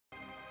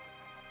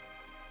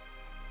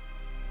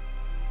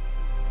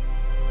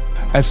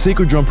At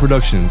Sacred Drum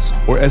Productions,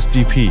 or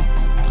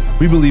SDP,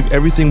 we believe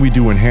everything we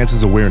do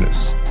enhances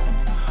awareness.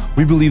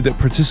 We believe that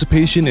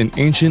participation in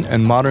ancient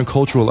and modern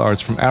cultural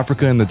arts from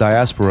Africa and the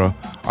diaspora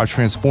are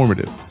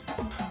transformative.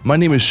 My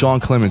name is Sean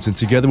Clements, and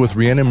together with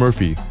Rhiannon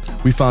Murphy,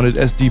 we founded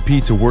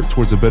SDP to work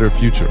towards a better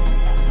future.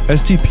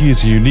 SDP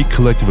is a unique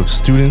collective of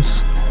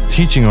students,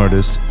 teaching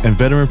artists, and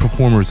veteran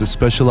performers that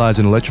specialize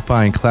in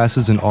electrifying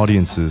classes and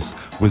audiences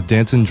with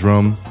dance and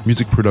drum,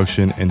 music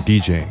production, and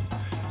DJing.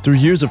 Through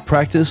years of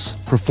practice,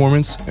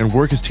 performance, and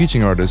work as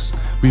teaching artists,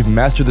 we've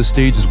mastered the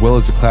stage as well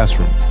as the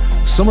classroom.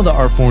 Some of the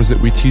art forms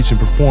that we teach and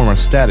perform are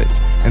static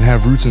and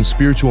have roots in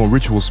spiritual and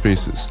ritual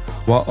spaces,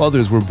 while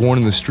others were born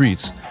in the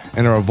streets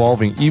and are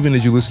evolving even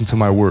as you listen to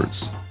my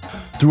words.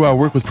 Through our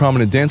work with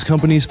prominent dance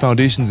companies,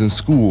 foundations, and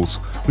schools,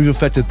 we've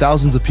affected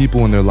thousands of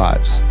people in their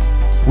lives.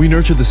 We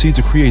nurture the seeds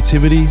of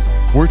creativity,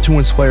 work to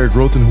inspire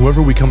growth in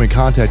whoever we come in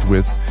contact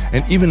with,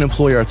 and even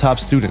employ our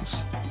top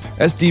students.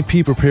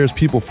 SDP prepares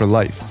people for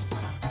life.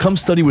 Come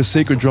study with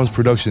Sacred Drums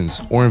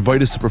Productions, or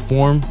invite us to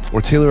perform,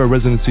 or tailor a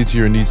residency to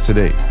your needs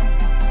today.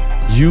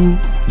 You,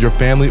 your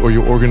family, or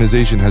your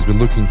organization has been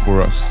looking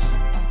for us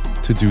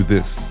to do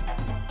this.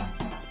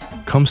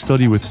 Come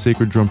study with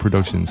Sacred Drum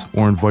Productions,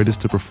 or invite us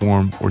to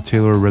perform or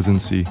tailor a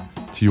residency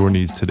to your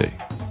needs today.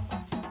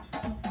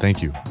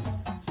 Thank you.